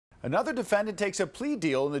Another defendant takes a plea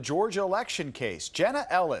deal in the Georgia election case. Jenna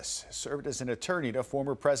Ellis served as an attorney to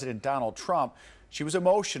former President Donald Trump. She was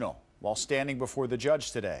emotional while standing before the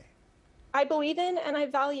judge today. I believe in and I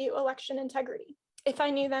value election integrity. If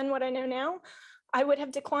I knew then what I know now, I would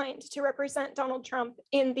have declined to represent Donald Trump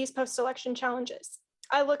in these post-election challenges.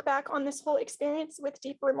 I look back on this whole experience with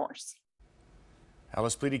deep remorse.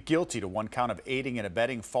 Ellis pleaded guilty to one count of aiding and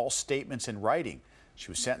abetting false statements in writing. She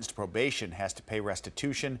was sentenced to probation, has to pay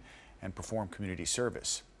restitution, and perform community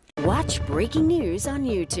service. Watch breaking news on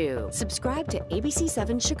YouTube. Subscribe to ABC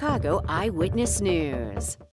 7 Chicago Eyewitness News.